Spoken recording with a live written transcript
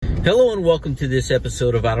Hello and welcome to this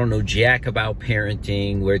episode of I Don't Know Jack About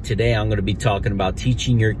Parenting, where today I'm going to be talking about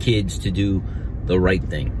teaching your kids to do the right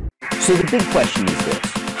thing. So the big question is this: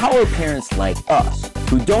 how are parents like us,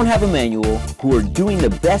 who don't have a manual, who are doing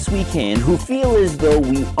the best we can, who feel as though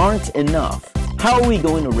we aren't enough, how are we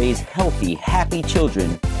going to raise healthy, happy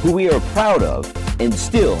children who we are proud of and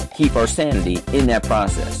still keep our sanity in that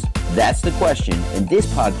process? That's the question, and this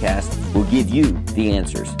podcast will give you the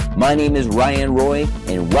answers. My name is Ryan Roy,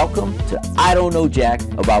 and welcome to I Don't Know Jack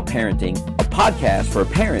About Parenting, a podcast for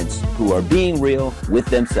parents who are being real with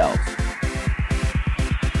themselves.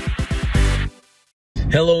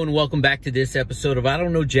 Hello and welcome back to this episode of I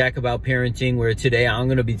Don't Know Jack About Parenting, where today I'm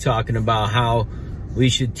going to be talking about how we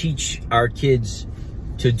should teach our kids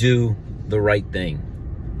to do the right thing.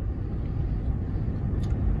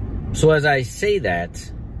 So as I say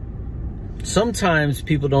that, sometimes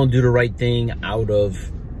people don't do the right thing out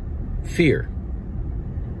of fear.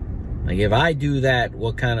 Like, if I do that,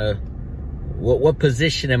 what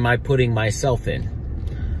position am I putting myself in?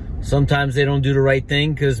 Sometimes they don't do the right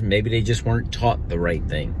thing because maybe they just weren't taught the right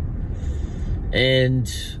thing.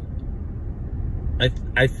 And I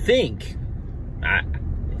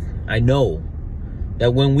know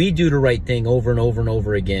that when we do the right thing over and over and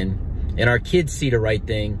over again, and our kids see the right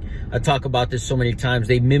thing, I talk about this so many times,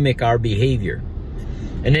 they mimic our behavior.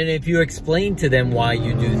 And then if you explain to them why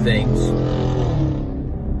you do things,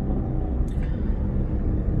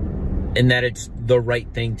 and that it's the right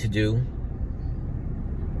thing to do,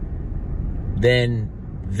 then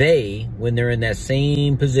they, when they're in that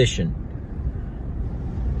same position,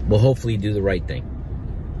 will hopefully do the right thing.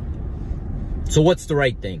 So what's the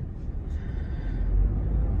right thing?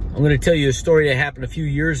 I'm going to tell you a story that happened a few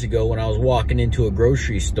years ago when I was walking into a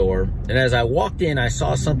grocery store. And as I walked in, I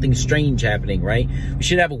saw something strange happening, right? We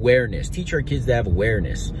should have awareness. Teach our kids to have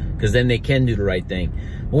awareness, because then they can do the right thing.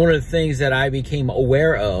 One of the things that I became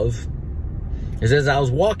aware of is, as I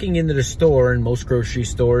was walking into the store, in most grocery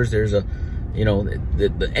stores, there's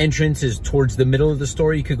the entrance is towards the middle of the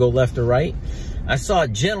store. You could go left or right. I saw a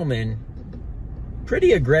gentleman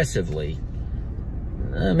pretty aggressively,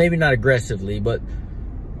 maybe not aggressively, but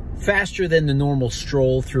faster than the normal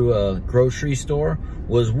stroll through a grocery store,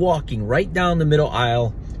 was walking right down the middle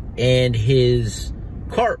aisle, and his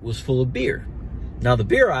cart was full of beer. Now, the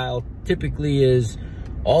beer aisle typically is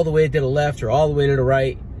all the way to the left or all the way to the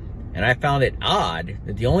right, and I found it odd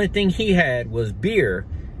that the only thing he had was beer,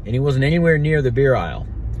 and he wasn't anywhere near the beer aisle.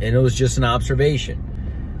 And it was just an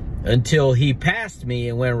observation until he passed me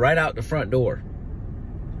and went right out the front door.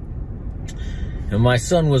 And my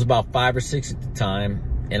son was about 5 or 6 at the time,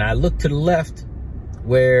 and I looked to the left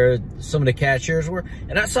where some of the cashiers were,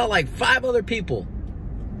 and I saw like 5 other people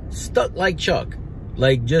stuck like Chuck.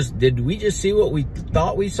 Like, did we just see what we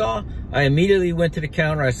thought we saw? I immediately went to the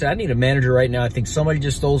counter. I said, I need a manager right now. I think somebody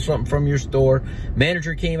just stole something from your store.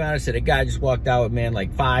 Manager came out. I said, a guy just walked out with, man,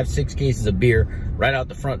 like 5, 6 cases of beer right out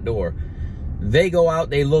the front door. They go out,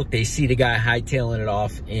 they look, they see the guy hightailing it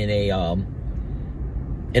off in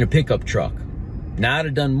a pickup truck. Now, I'd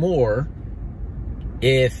have done more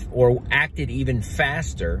or acted even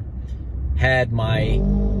faster had my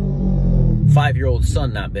 5-year-old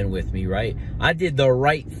son not been with me, right? I did the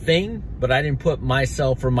right thing, but I didn't put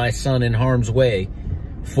myself or my son in harm's way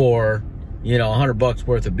for, $100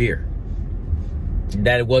 worth of beer.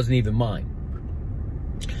 That it wasn't even mine.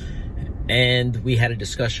 And we had a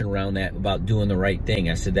discussion around that about doing the right thing.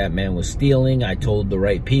 I said that man was stealing. I told the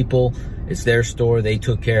right people. It's their store. They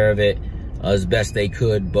took care of it as best they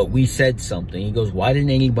could, but we said something. He goes, why didn't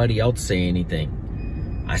anybody else say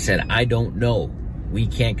anything? I said, I don't know. We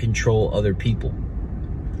can't control other people.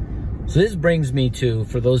 So this brings me to,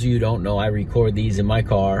 for those of you who don't know, I record these in my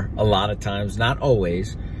car a lot of times, not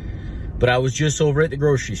always, but I was just over at the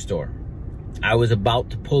grocery store. I was about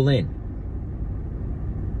to pull in.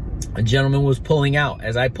 A gentleman was pulling out.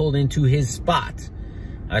 As I pulled into his spot,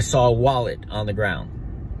 I saw a wallet on the ground.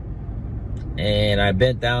 And I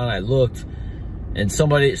bent down, I looked, and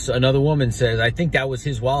another woman says, I think that was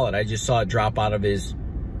his wallet. I just saw it drop out of his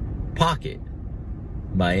pocket.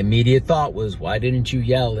 My immediate thought was, why didn't you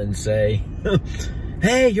yell and say,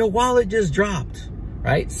 hey, your wallet just dropped,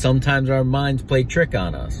 right? Sometimes our minds play trick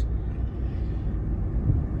on us.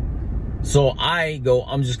 So I go,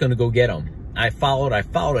 I'm just going to go get him. I followed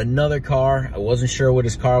another car. I wasn't sure what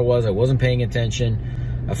his car was. I wasn't paying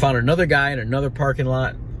attention. I found another guy in another parking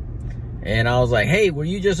lot. And I was like, hey, were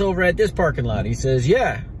you just over at this parking lot? He says,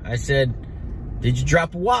 yeah. I said, did you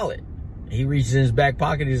drop a wallet? He reaches in his back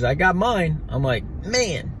pocket. He says, I got mine. I'm like,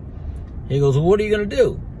 man. He goes, well, what are you going to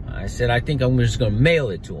do? I said, I think I'm just going to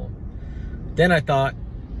mail it to him. Then I thought,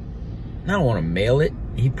 I don't want to mail it.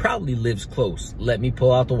 he probably lives close. Let me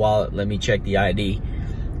pull out the wallet. Let me check the ID.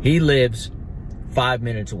 He lives 5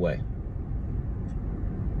 minutes away.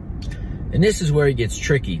 And this is where it gets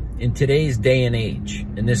tricky in today's day and age.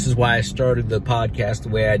 And this is why I started the podcast the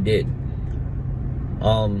way I did.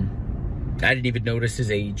 I didn't even notice his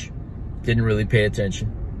age. Didn't really pay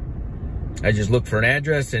attention. I just looked for an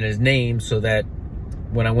address and his name so that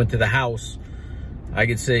when I went to the house, I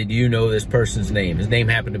could say, do you know this person's name? His name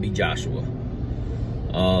happened to be Joshua.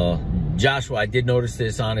 Joshua, I did notice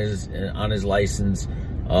this on his license.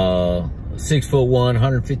 6'1",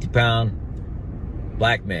 150 pound,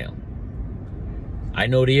 black male. I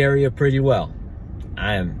know the area pretty well.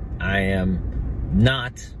 I am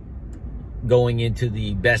not going into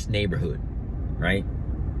the best neighborhood, right?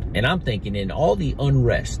 And I'm thinking in all the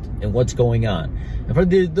unrest and what's going on. And for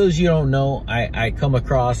those you don't know, I come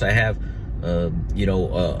across, I have,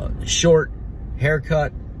 short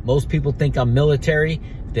haircut. Most people think I'm military.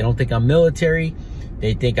 If they don't think I'm military,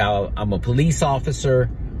 they think I'm a police officer.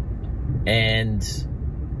 And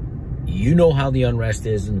you know how the unrest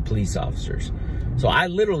is in the police officers. So I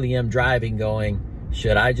literally am driving going,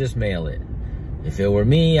 should I just mail it? If it were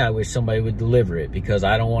me, I wish somebody would deliver it, because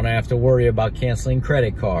I don't want to have to worry about canceling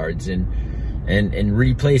credit cards and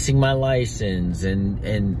replacing my license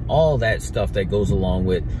and all that stuff that goes along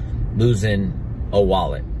with losing a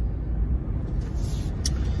wallet.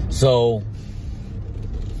 So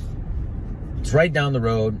it's right down the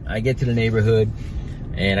road. I get to the neighborhood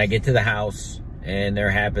and I get to the house, and there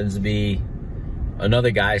happens to be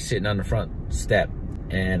another guy sitting on the front step.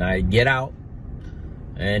 And I get out,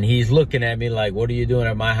 and he's looking at me like, what are you doing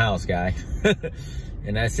at my house, guy?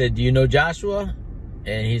 And I said, do you know Joshua?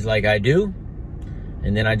 And he's like, I do.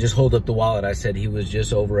 And then I just hold up the wallet. I said, he was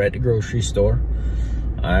just over at the grocery store.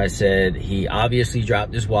 I said, he obviously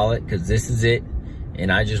dropped his wallet because this is it.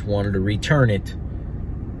 And I just wanted to return it.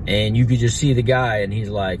 And you could just see the guy, and he's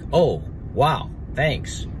like, oh, wow,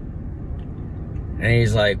 thanks. And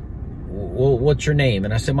he's like, well, what's your name?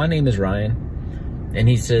 And I said, my name is Ryan. And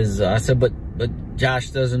he says, I said, but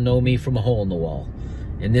Josh doesn't know me from a hole in the wall.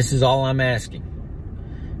 And this is all I'm asking,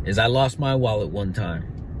 is I lost my wallet one time,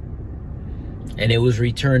 and it was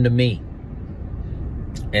returned to me.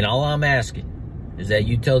 And all I'm asking is that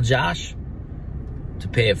you tell Josh to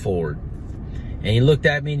pay it forward. And he looked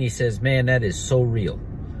at me and he says, man, that is so real.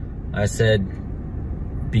 I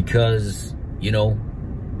said, because, you know,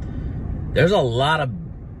 there's a lot of,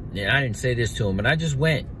 and I didn't say this to him, and I just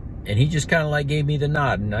went, and he just kind of like gave me the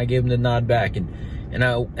nod, and I gave him the nod back, and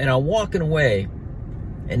I'm walking away,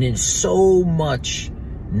 and there's so much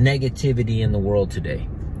negativity in the world today,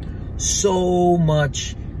 so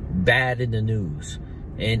much bad in the news,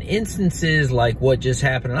 and instances like what just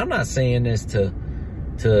happened. And I'm not saying this to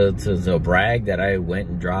brag that I went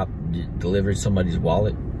and delivered somebody's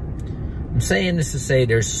wallet. I'm saying this to say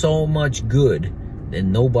there's so much good that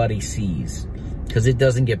nobody sees, because it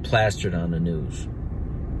doesn't get plastered on the news.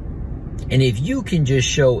 And if you can just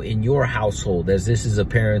show in your household, as this is a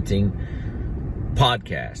parenting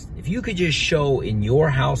podcast, if you could just show in your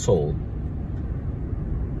household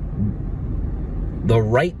the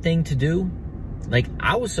right thing to do. Like,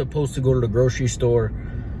 I was supposed to go to the grocery store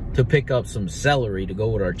to pick up some celery to go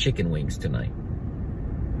with our chicken wings tonight.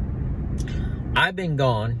 I've been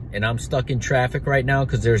gone, and I'm stuck in traffic right now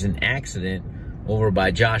because there's an accident over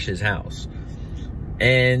by Josh's house.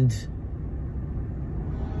 And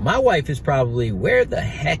my wife is probably, where the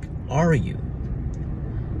heck are you?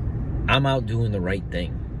 I'm out doing the right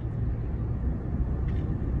thing.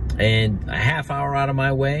 And a half hour out of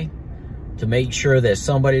my way to make sure that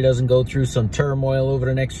somebody doesn't go through some turmoil over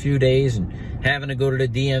the next few days and having to go to the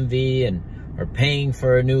DMV or paying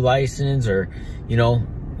for a new license, or, you know,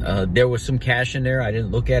 there was some cash in there. I didn't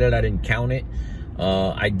look at it. I didn't count it.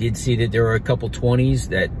 I did see that there were a couple 20s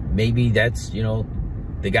that maybe that's, you know,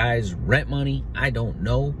 the guy's rent money. I don't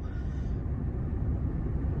know.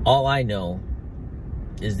 All I know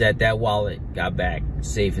is that that wallet got back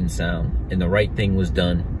safe and sound, and the right thing was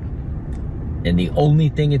done. And the only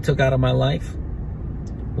thing it took out of my life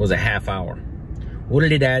was a half hour. What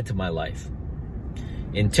did it add to my life?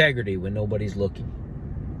 Integrity when nobody's looking.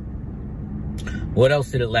 What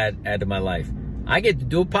else did it add to my life? I get to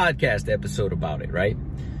do a podcast episode about it, right?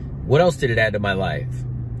 What else did it add to my life?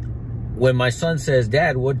 When my son says,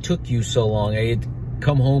 Dad, what took you so long? I had to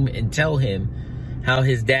come home and tell him how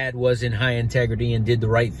his dad was in high integrity and did the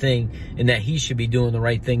right thing, and that he should be doing the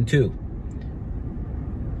right thing too.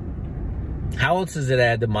 How else does it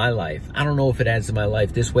add to my life? I don't know if it adds to my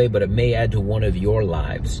life this way, but it may add to one of your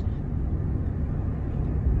lives.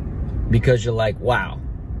 Because you're like, wow,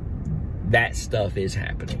 that stuff is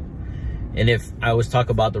happening. And if I was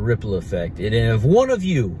talking about the ripple effect, and if one of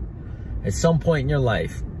you at some point in your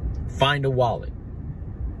life find a wallet,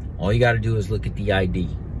 all you got to do is look at the ID.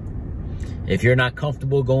 If you're not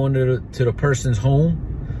comfortable going to the person's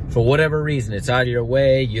home for whatever reason, it's out of your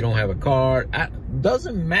way, you don't have a car,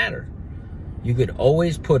 doesn't matter. You could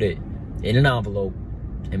always put it in an envelope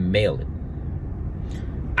and mail it.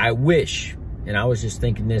 I wish, and I was just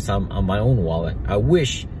thinking this on my own wallet, I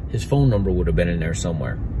wish his phone number would have been in there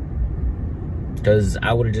somewhere. Because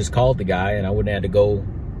I would have just called the guy and I wouldn't have to go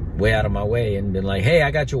way out of my way and been like, hey, I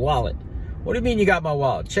got your wallet. What do you mean you got my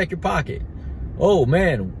wallet? Check your pocket. Oh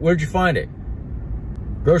man, where'd you find it?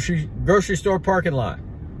 Grocery store parking lot.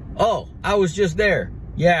 Oh, I was just there.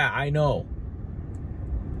 Yeah, I know.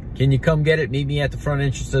 Can you come get it? Meet me at the front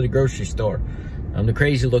entrance of the grocery store. I'm the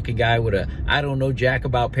crazy looking guy with a I don't know jack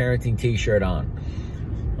about parenting t-shirt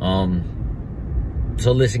on.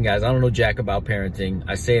 So listen guys, I don't know jack about parenting.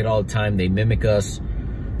 I say it all the time, they mimic us.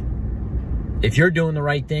 If you're doing the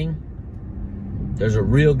right thing, there's a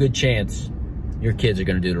real good chance your kids are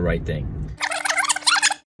gonna do the right thing.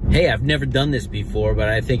 Hey, I've never done this before, but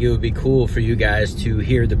I think it would be cool for you guys to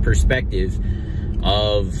hear the perspective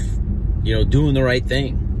of, you know, doing the right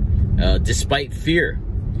thing, despite fear.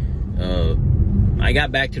 I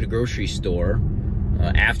got back to the grocery store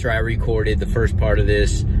after I recorded the first part of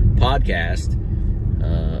this podcast.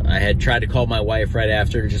 I had tried to call my wife right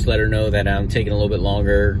after to just let her know that I'm taking a little bit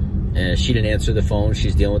longer. She didn't answer the phone.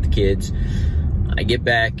 She's dealing with the kids. I get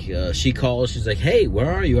back. She calls. She's like, hey,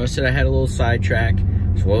 where are you? I said I had a little sidetrack.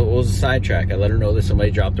 So what was the sidetrack? I let her know that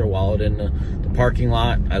somebody dropped their wallet in the parking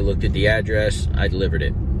lot. I looked at the address. I delivered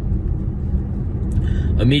it.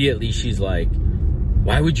 Immediately, she's like,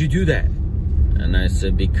 why would you do that? And I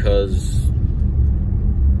said, because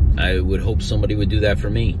I would hope somebody would do that for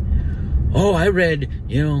me. Oh, I read,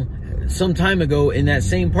 you know, some time ago in that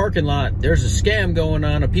same parking lot, there's a scam going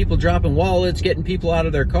on of people dropping wallets, getting people out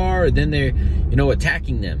of their car, and then they're, you know,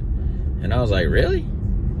 attacking them. And I was like, really?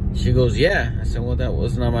 She goes, yeah. I said, well, that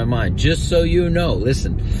wasn't on my mind. Just so you know,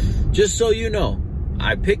 listen, just so you know,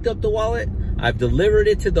 I picked up the wallet. I've delivered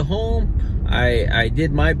it to the home. I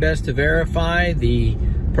did my best to verify the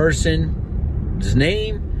person's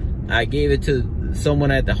name. I gave it to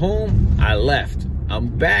someone at the home. I left. I'm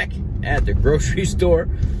back at the grocery store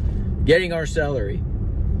getting our celery.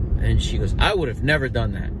 And she goes, I would have never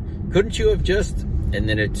done that. Couldn't you have just, and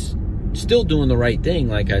then it's still doing the right thing,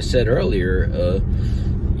 like I said earlier,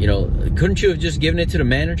 you know, couldn't you have just given it to the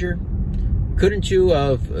manager? Couldn't you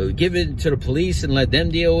have given it to the police and let them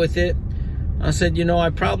deal with it? I said, you know,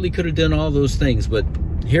 I probably could have done all those things, but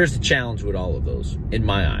here's the challenge with all of those, in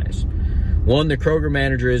my eyes. One, the Kroger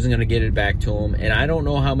manager isn't going to get it back to him, and I don't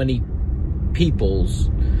know how many people's,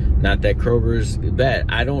 not that Kroger's bet,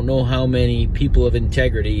 I don't know how many people of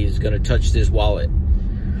integrity is going to touch this wallet.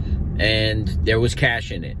 And there was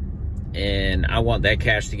cash in it, and I want that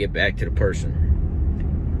cash to get back to the person.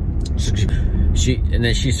 So and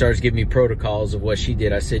then she starts giving me protocols of what she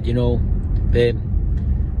did. I said, you know, babe,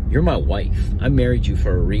 you're my wife. I married you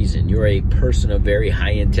for a reason. You're a person of very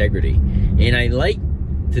high integrity. And I like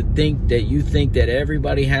to think that you think that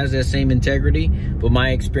everybody has that same integrity, but my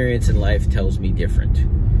experience in life tells me different.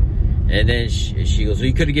 And then she goes, well,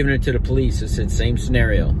 you could have given it to the police. I said, same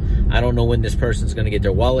scenario. I don't know when this person's going to get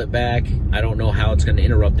their wallet back. I don't know how it's going to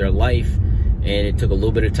interrupt their life. And it took a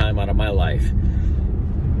little bit of time out of my life.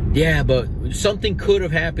 Yeah, but something could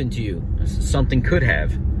have happened to you. Something could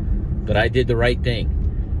have. But I did the right thing.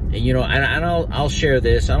 And, you know, and I'll share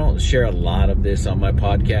this. I don't share a lot of this on my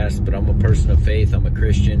podcast, but I'm a person of faith. I'm a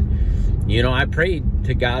Christian. You know, I prayed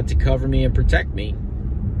to God to cover me and protect me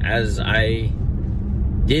as I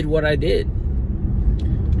did what I did.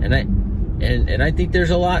 And I think there's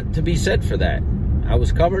a lot to be said for that. I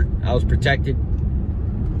was covered. I was protected.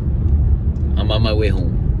 I'm on my way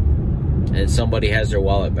home. And somebody has their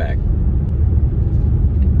wallet back.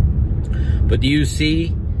 But do you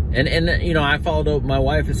see, and you know, I followed up with my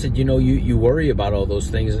wife and said, you know, you worry about all those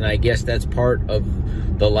things, and I guess that's part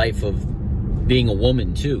of the life of being a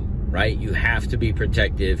woman too, right? You have to be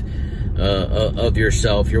protective of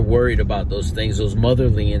yourself. You're worried about those things. Those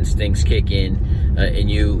motherly instincts kick in, and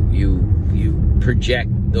you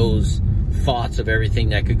project those thoughts of everything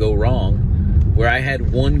that could go wrong. Where I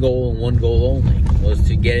had one goal and one goal only, was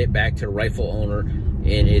to get it back to the rightful owner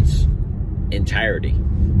in its entirety.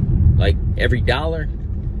 Like every dollar,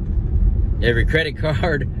 every credit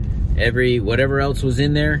card, every whatever else was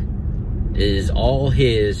in there is all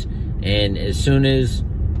his. And as soon as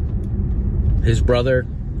his brother,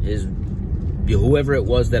 whoever it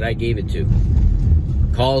was that I gave it to,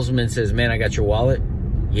 calls him and says, man, I got your wallet,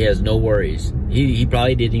 he has no worries. He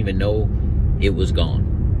probably didn't even know it was gone.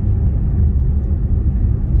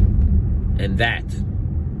 And that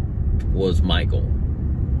was my goal.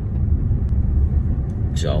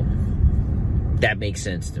 So, that makes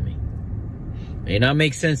sense to me. May not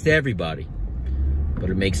make sense to everybody, but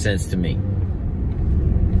it makes sense to me.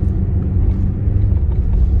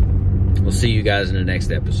 We'll see you guys in the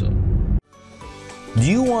next episode. Do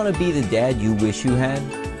you want to be the dad you wish you had?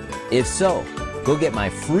 If so, go get my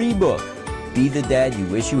free book, Be the Dad You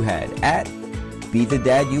Wish You Had, at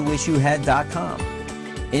BeTheDadYouWishYouHad.com.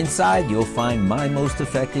 Inside, you'll find my most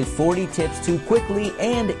effective 40 tips to quickly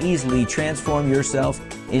and easily transform yourself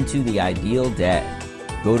into the ideal dad.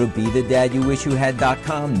 Go to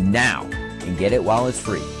BeTheDadYouWishYouHad.com now and get it while it's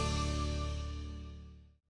free.